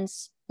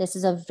humans. This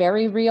is a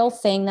very real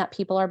thing that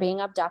people are being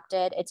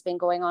abducted. It's been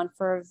going on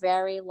for a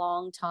very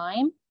long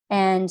time.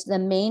 And the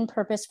main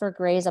purpose for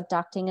Greys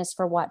abducting is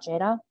for what,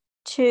 Jada?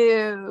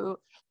 To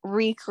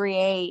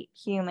recreate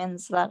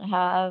humans that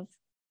have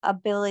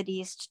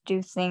abilities to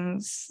do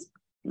things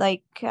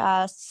like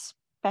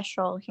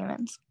special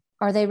humans.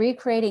 Are they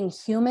recreating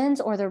humans,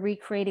 or they're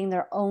recreating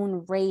their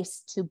own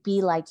race to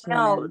be like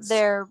humans?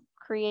 No,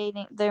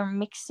 they're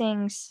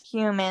mixing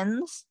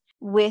humans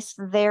with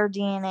their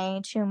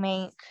DNA to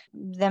make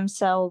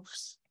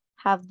themselves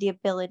have the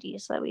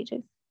abilities that we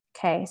do.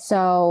 Okay,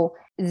 so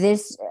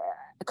this,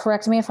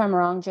 correct me if I'm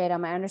wrong, Jada,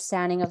 my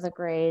understanding of the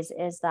Greys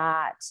is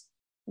that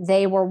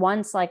they were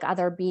once like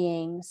other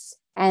beings,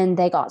 and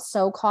they got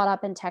so caught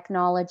up in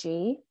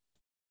technology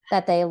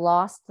that they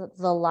lost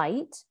the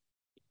light,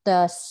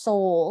 the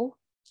soul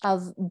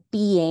of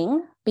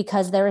being,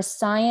 because there is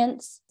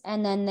science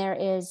and then there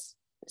is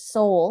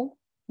soul.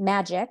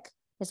 Magic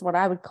is what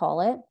I would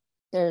call it.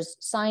 There's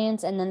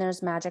science and then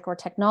there's magic, or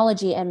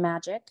technology and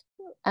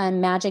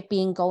magic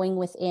being going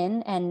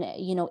within, and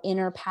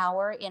inner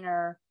power,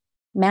 inner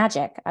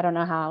magic. I don't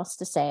know how else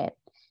to say it.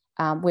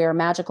 We're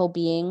magical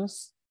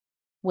beings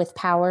with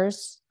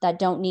powers that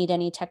don't need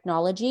any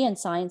technology, and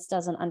science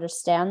doesn't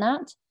understand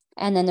that.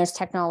 And then there's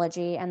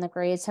technology, and the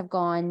Greys have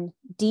gone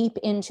deep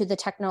into the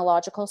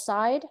technological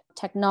side.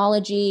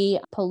 Technology,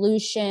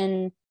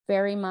 pollution,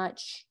 very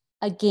much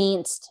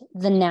against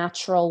the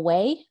natural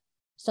way.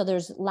 So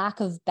there's lack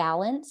of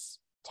balance.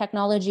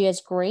 Technology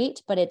is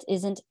great, but it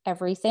isn't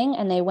everything.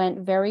 And they went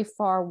very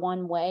far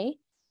one way.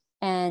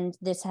 And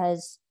this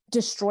has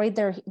destroyed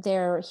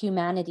their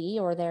humanity,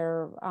 or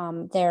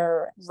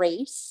their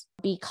race,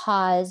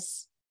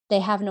 because they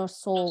have no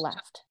soul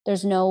left.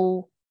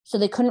 So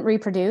they couldn't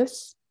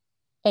reproduce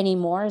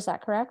anymore. Is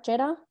that correct,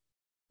 Jada?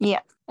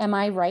 Yeah. Am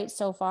I right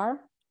so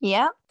far?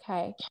 Yeah.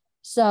 Okay.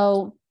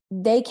 So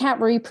they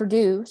can't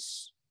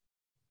reproduce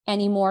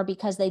anymore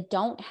because they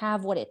don't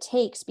have what it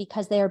takes,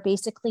 because they are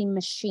basically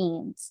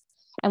machines.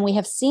 And we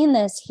have seen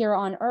this here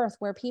on Earth,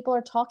 where people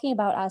are talking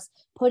about us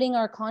putting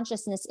our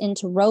consciousness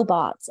into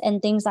robots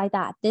and things like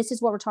that. This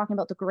is what we're talking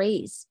about, the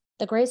Greys.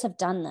 The Greys have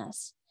done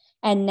this.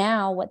 And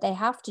now what they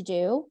have to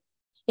do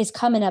is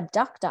come and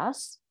abduct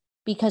us,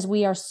 because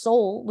we are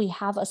soul. We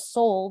have a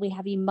soul. We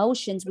have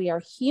emotions. We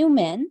are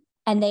human.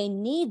 And they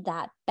need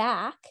that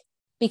back,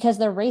 because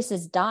their race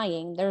is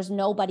dying. There's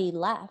nobody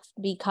left,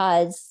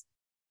 because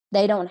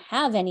they don't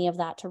have any of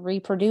that to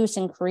reproduce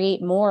and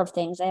create more of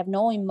things. They have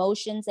no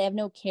emotions. They have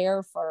no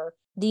care for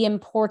the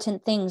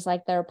important things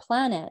like their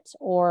planet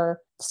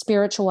or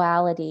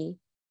spirituality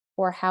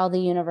or how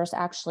the universe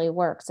actually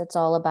works. It's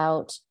all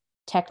about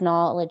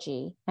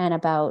technology and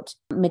about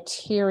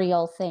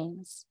material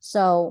things.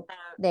 So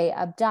they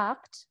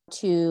abduct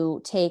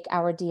to take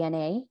our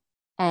DNA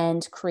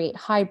and create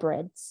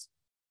hybrids,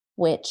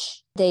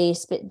 which they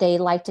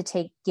like to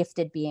take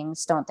gifted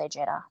beings, don't they,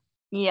 Jada?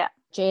 Yeah.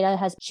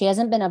 She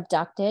hasn't been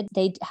abducted.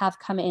 They have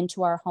come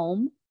into our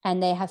home,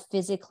 and they have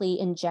physically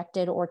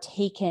injected or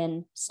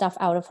taken stuff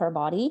out of her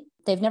body.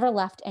 They've never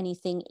left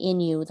anything in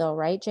you though,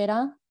 right,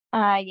 Jada?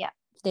 Yeah.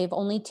 They've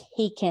only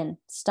taken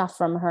stuff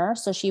from her.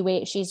 So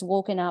she's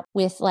woken up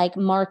with like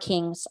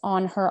markings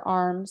on her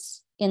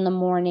arms in the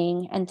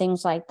morning and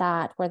things like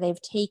that, where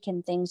they've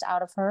taken things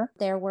out of her.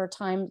 There were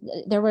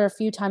a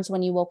few times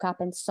when you woke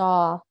up and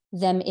saw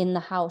them in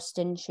the house,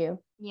 didn't you?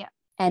 Yeah.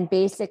 And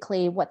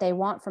basically what they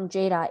want from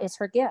Jada is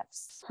her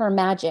gifts, her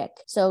magic.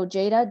 So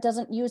Jada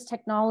doesn't use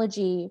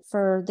technology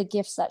for the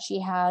gifts that she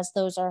has.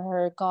 Those are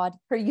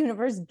her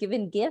universe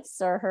given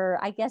gifts, or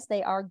I guess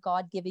they are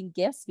God-given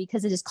gifts,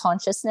 because it is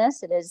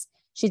consciousness.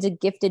 She's a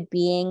gifted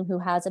being who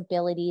has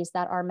abilities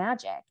that are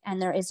magic, and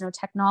there is no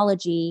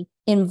technology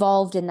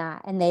involved in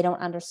that. And they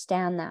don't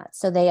understand that.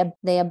 So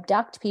they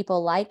abduct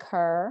people like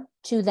her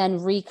to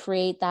then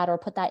recreate that, or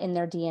put that in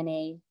their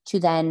DNA to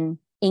then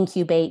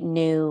incubate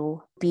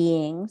new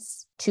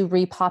beings to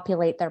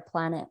repopulate their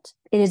planet.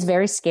 It is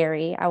very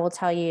scary. I will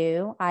tell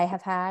you, I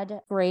have had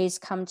Greys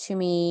come to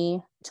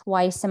me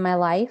twice in my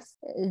life.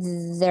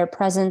 Their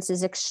presence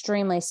is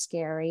extremely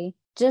scary,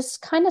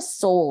 just kind of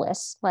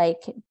soulless,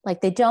 like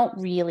they don't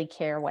really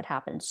care what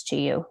happens to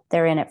you.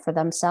 They're in it for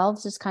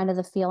themselves, is kind of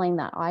the feeling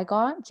that I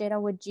got. Jada,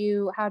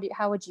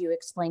 how would you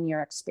explain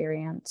your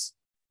experience?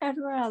 I'd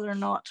rather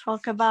not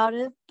talk about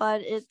it,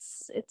 but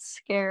it's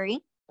scary.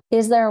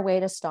 Is there a way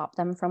to stop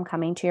them from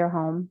coming to your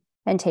home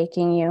and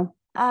taking you?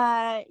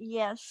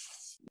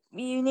 Yes.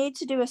 You need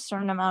to do a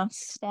certain amount of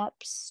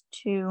steps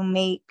to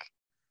make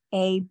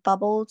a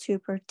bubble to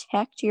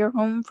protect your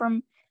home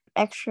from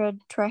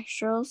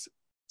extraterrestrials.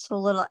 It's a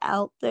little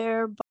out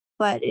there,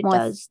 but it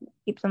does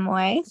keep them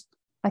away.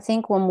 I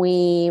think when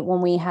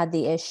we had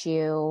the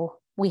issue,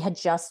 we had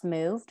just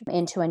moved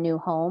into a new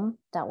home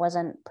that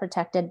wasn't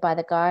protected by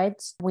the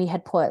guides. We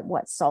had put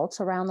salt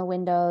around the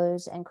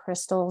windows and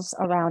crystals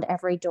around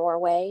every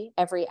doorway,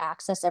 every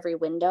access, every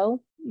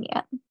window.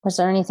 Yeah. Was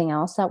there anything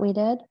else that we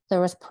did?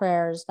 There was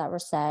prayers that were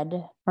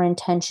said or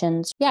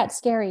intentions. Yeah, it's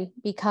scary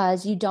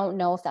because you don't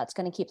know if that's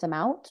going to keep them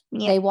out.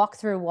 Yeah. They walk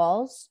through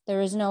walls.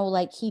 There is no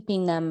like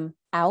keeping them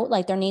out.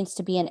 Like there needs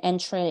to be an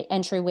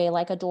entryway,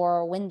 like a door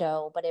or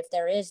window. But if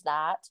there is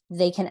that,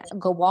 they can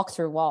go walk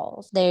through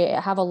walls. They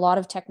have a lot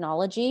of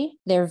technology.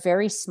 They're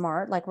very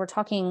smart. Like we're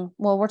talking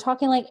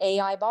like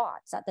AI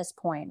bots at this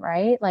point,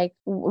 right? Like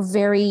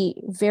very,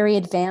 very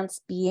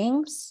advanced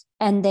beings,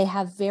 and they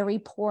have very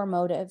poor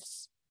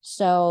motives.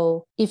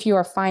 So if you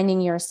are finding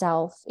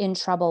yourself in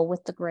trouble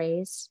with the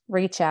Greys,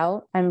 reach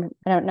out. I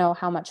don't know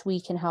how much we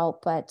can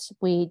help, but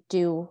we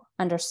do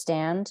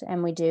understand.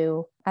 And we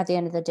do, at the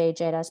end of the day,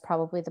 Jada is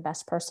probably the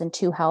best person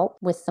to help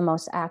with the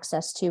most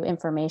access to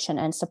information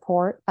and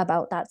support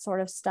about that sort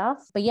of stuff.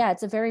 But yeah,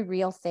 it's a very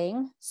real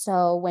thing.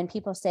 So when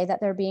people say that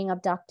they're being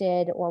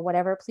abducted or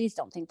whatever, please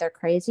don't think they're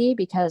crazy,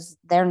 because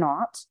they're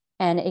not.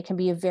 And it can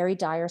be a very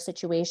dire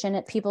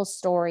situation. People's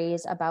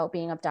stories about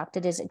being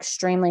abducted is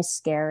extremely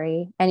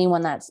scary.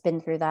 Anyone that's been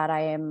through that,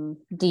 I am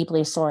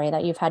deeply sorry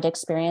that you've had to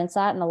experience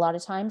that. And a lot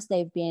of times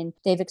they've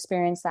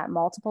experienced that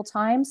multiple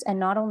times. And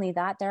not only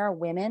that, there are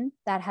women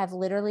that have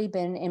literally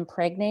been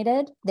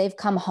impregnated. They've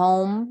come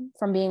home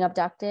from being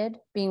abducted,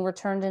 being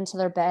returned into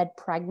their bed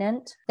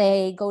pregnant.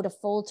 They go to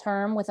full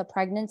term with a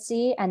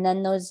pregnancy, and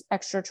then those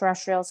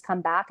extraterrestrials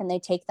come back and they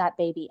take that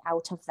baby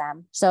out of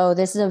them. So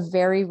this is a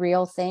very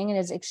real thing. It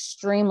is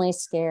extremely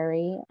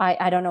scary.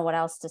 I don't know what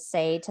else to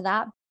say to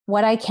that.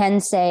 What I can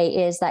say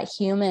is that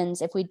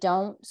humans, if we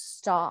don't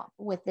stop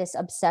with this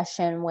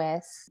obsession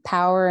with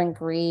power and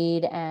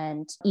greed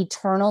and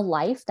eternal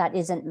life that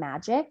isn't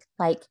magic,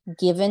 like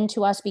given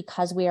to us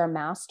because we are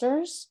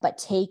masters, but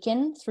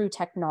taken through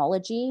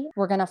technology,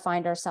 we're going to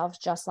find ourselves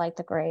just like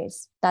the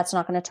Greys. That's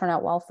not going to turn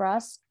out well for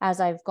us. As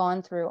I've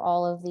gone through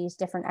all of these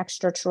different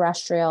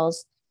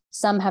extraterrestrials,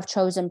 some have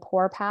chosen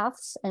poor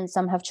paths and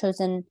some have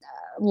chosen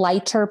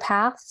lighter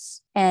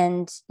paths.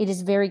 And it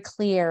is very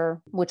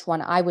clear which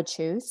one I would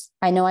choose.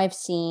 I know I've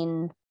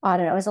seen, I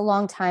don't know, it was a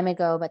long time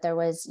ago, but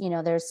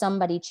there's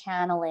somebody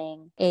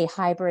channeling a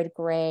hybrid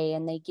gray,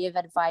 and they give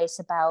advice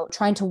about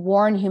trying to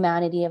warn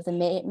humanity of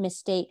the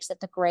mistakes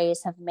that the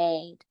Greys have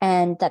made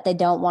and that they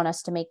don't want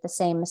us to make the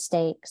same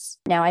mistakes.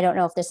 Now, I don't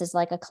know if this is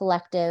like a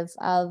collective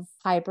of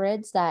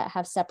hybrids that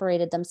have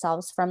separated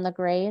themselves from the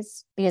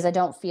Greys, because I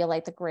don't feel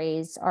like the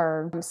Greys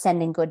are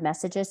sending good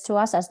messages to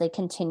us as they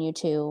continue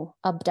to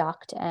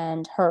abduct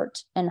and hurt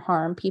and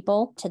harm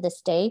people to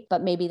this day.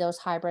 But maybe those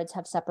hybrids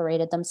have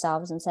separated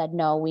themselves and said,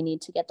 no, we need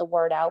to get the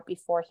word out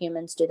before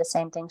humans do the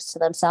same things to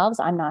themselves.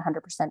 I'm not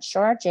 100%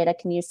 sure. Jada,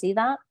 can you see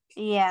that?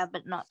 Yeah,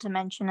 but not to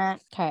mention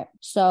it. Okay.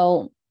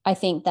 So I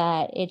think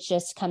that it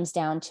just comes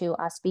down to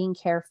us being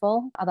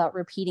careful about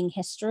repeating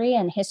history.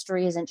 And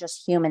history isn't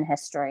just human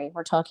history.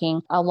 We're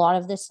talking a lot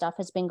of this stuff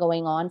has been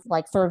going on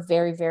like for a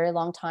very, very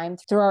long time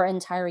through our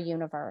entire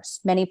universe.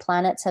 Many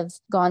planets have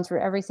gone through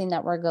everything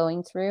that we're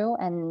going through,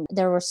 and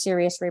there were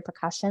serious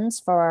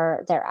repercussions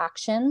for their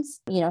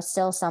actions.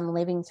 Still some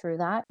living through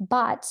that.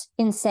 But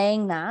in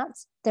saying that,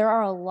 there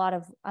are a lot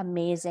of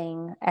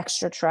amazing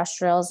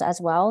extraterrestrials as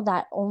well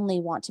that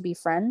only want to be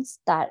friends,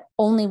 that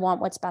only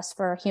want what's best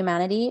for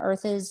humanity.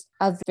 Earth is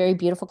a very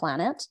beautiful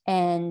planet.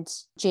 And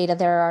Jada,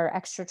 there are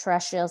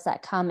extraterrestrials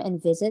that come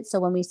and visit. So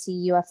when we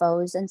see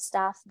UFOs and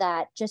stuff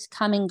that just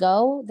come and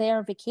go,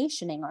 they're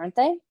vacationing, aren't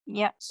they?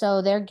 Yeah.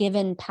 So they're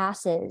given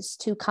passes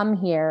to come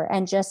here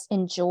and just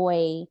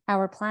enjoy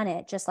our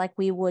planet, just like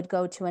we would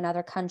go to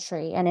another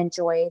country and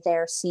enjoy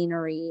their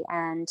scenery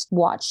and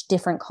watch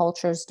different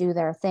cultures do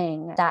their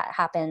thing. That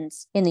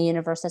happens in the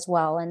universe as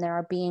well. And there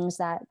are beings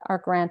that are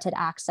granted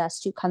access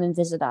to come and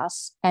visit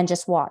us and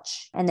just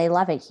watch, and they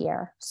love it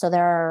here. So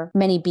there are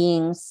many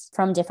beings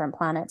from different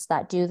planets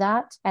that do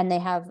that, and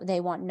they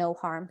want no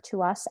harm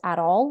to us at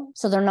all.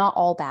 So they're not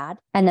all bad.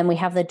 And then we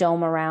have the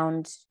dome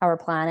around our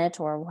planet,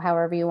 or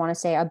however you want to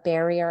say, a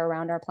barrier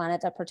around our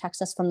planet that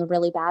protects us from the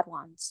really bad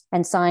ones.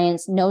 And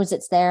science knows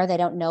it's there. They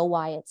don't know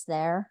why it's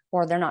there,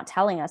 or they're not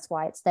telling us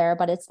why it's there,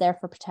 but it's there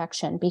for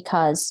protection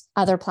because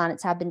other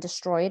planets have been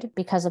destroyed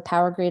because of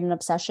power, greed, and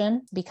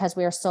obsession. Because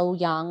we are so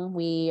young,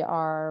 we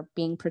are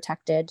being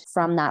protected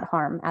from that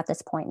harm at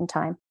this point in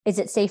time. Is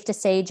it safe to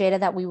say, Jada,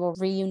 that we will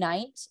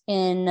reunite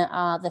in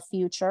the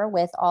future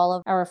with all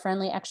of our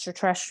friendly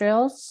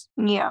extraterrestrials?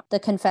 Yeah. The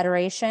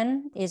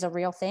Confederation is a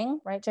real thing,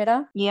 right,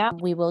 Jada? Yeah.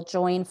 We will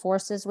join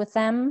forces with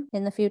them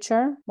in the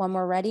future when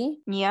we're ready.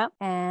 Yeah.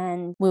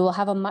 And we will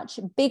have a much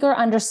bigger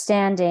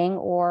understanding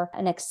or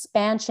an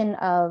expansion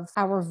of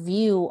our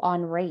view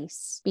on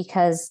race,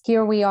 because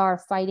here we are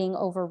fighting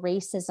over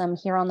racism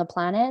here on the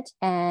planet,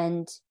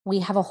 and we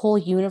have a whole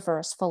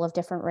universe full of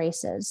different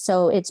races.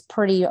 So it's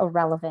pretty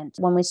irrelevant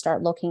when we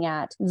start looking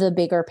at the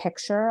bigger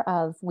picture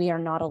of we are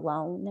not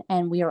alone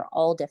and we are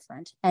all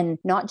different, and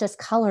not just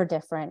color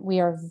different. We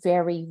are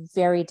very,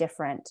 very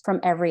different from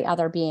every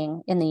other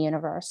being in the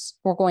universe.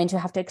 We're going to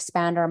have to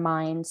expand our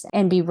minds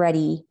and be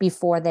ready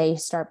before they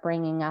start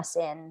bringing us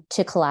in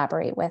to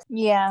collaborate with.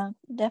 Yeah.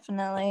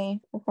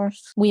 definitely, of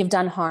course. We have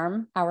done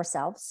harm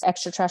ourselves.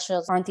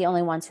 Extraterrestrials aren't the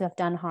only ones who have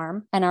done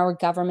harm. And our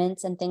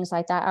governments and things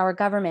like that. Our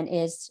government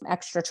is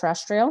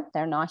extraterrestrial.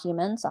 They're not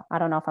humans. I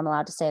don't know if I'm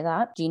allowed to say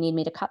that. Do you need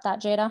me to cut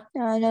that, Jada?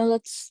 No,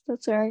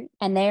 that's right.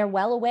 And they are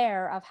well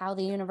aware of how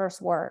the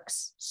universe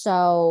works.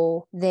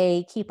 So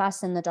they keep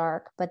us in the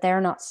dark, but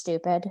they're not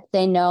stupid.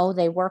 They know,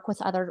 they work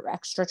with other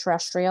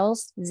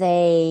extraterrestrials.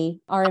 They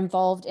are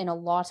involved in a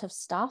lot of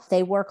stuff.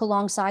 They work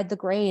alongside the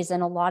Greys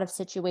in a lot of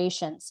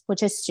situations,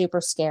 which is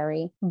super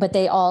scary. But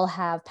they all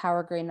have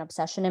power, greed, and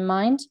obsession in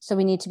mind. So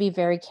we need to be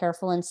very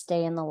careful and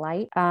stay in the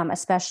light,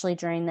 especially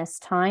during this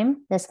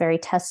time, this very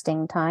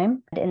testing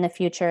time. In the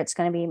future, it's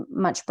going to be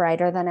much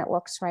brighter than it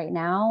looks right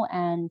now.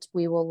 And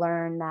we will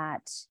learn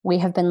that we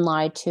have been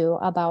lied to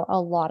about a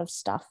lot of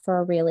stuff for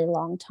a really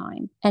long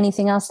time.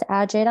 Anything else to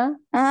add, Jada?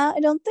 I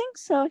don't think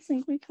so. I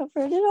think we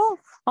covered it all.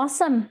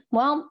 Awesome.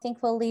 Well, I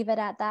think we'll leave it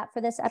at that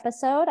for this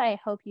episode. I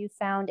hope you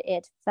found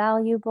it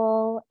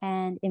valuable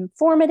and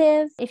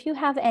informative. If you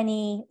have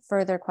any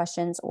further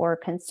questions or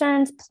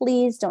concerns,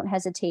 please don't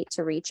hesitate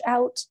to reach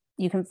out.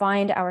 You can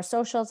find our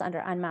socials under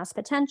Unmasked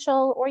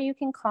Potential, or you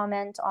can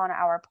comment on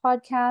our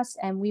podcast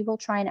and we will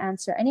try and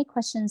answer any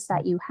questions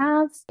that you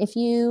have. If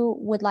you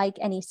would like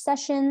any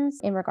sessions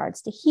in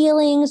regards to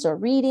healings or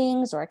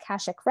readings or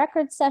Akashic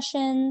record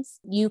sessions,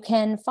 you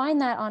can find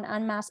that on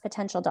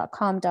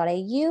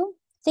unmaskedpotential.com.au.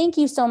 Thank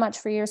you so much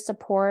for your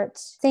support.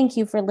 Thank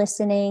you for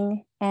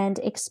listening and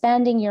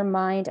expanding your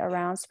mind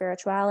around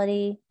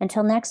spirituality.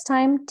 Until next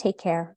time, take care.